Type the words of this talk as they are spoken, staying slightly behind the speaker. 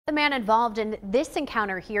The man involved in this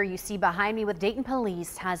encounter here you see behind me with Dayton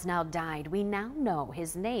Police has now died. We now know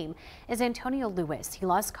his name is Antonio Lewis. He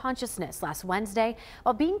lost consciousness last Wednesday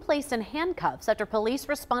while being placed in handcuffs after police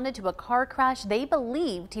responded to a car crash they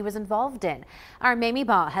believed he was involved in. Our Mamie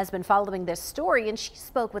has been following this story, and she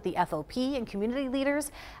spoke with the FOP and community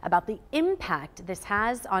leaders about the impact this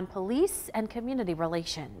has on police and community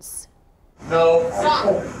relations. No.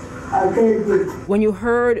 When you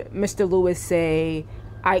heard Mr. Lewis say,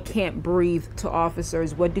 "I can't breathe" to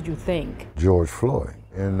officers, what did you think? George Floyd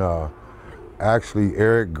and actually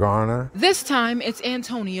Eric Garner. This time it's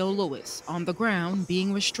Antonio Lewis on the ground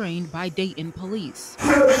being restrained by Dayton Police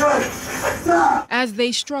as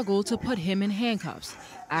they struggle to put him in handcuffs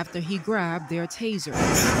after he grabbed their taser.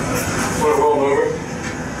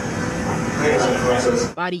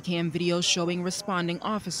 Body cam video showing responding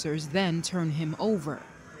officers then turn him over,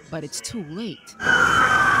 but it's too late.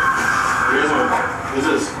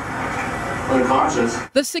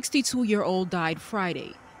 The 62-year-old died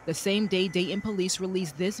Friday, the same day Dayton Police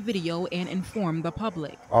released this video and informed the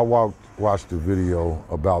public. I watched the video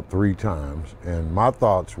about 3 times, and my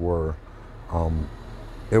thoughts were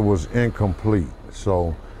it was incomplete.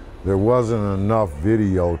 So there wasn't enough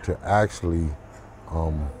video to actually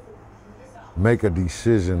make a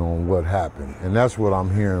decision on what happened. And that's what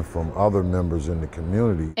I'm hearing from other members in the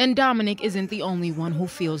community. And Dominic isn't the only one who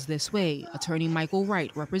feels this way. Attorney Michael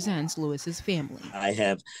Wright represents Lewis's family. I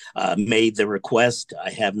have made the request. I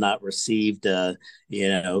have not received, the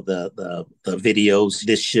videos.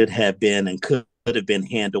 This should have been and could have been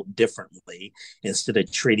handled differently instead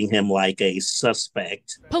of treating him like a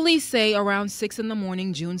suspect. Police say around 6 in the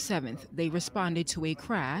morning, June 7th, they responded to a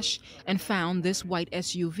crash and found this white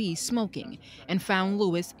SUV smoking and found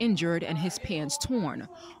Lewis injured and his pants torn.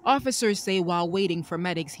 Officers say while waiting for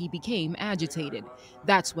medics, he became agitated.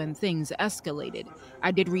 That's when things escalated. I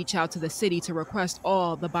did reach out to the city to request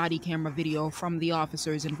all the body camera video from the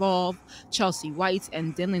officers involved, Chelsea White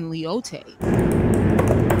and Dylan Leote.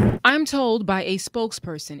 I'm told by a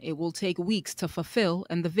spokesperson it will take weeks to fulfill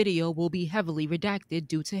and the video will be heavily redacted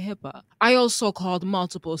due to HIPAA. I also called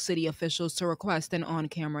multiple city officials to request an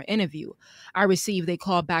on-camera interview. I received a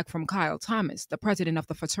call back from Kyle Thomas, the president of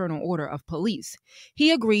the Fraternal Order of Police.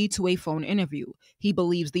 He agreed to a phone interview. He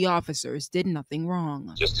believes the officers did nothing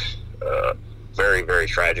wrong. Just very, very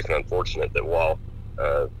tragic and unfortunate that while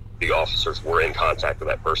the officers were in contact with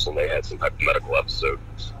that person, they had some type of medical episode.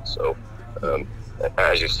 So,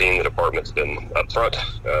 as you've seen, the department's been upfront.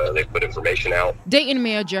 They've put information out. Dayton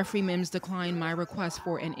Mayor Jeffrey Mims declined my request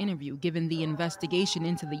for an interview given the investigation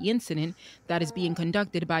into the incident that is being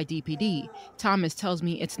conducted by DPD. Thomas tells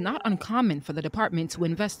me it's not uncommon for the department to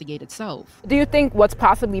investigate itself. Do you think what's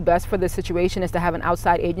possibly best for this situation is to have an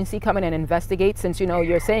outside agency come in and investigate, since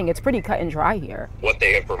you're saying it's pretty cut and dry here? What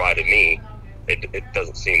they have provided me, it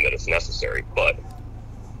doesn't seem that it's necessary, but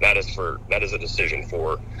that is a decision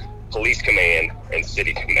for police command and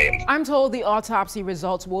city command. I'm told the autopsy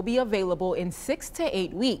results will be available in 6 to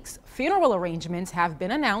 8 weeks. Funeral arrangements have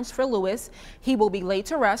been announced for Lewis. He will be laid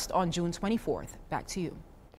to rest on June 24th. Back to you.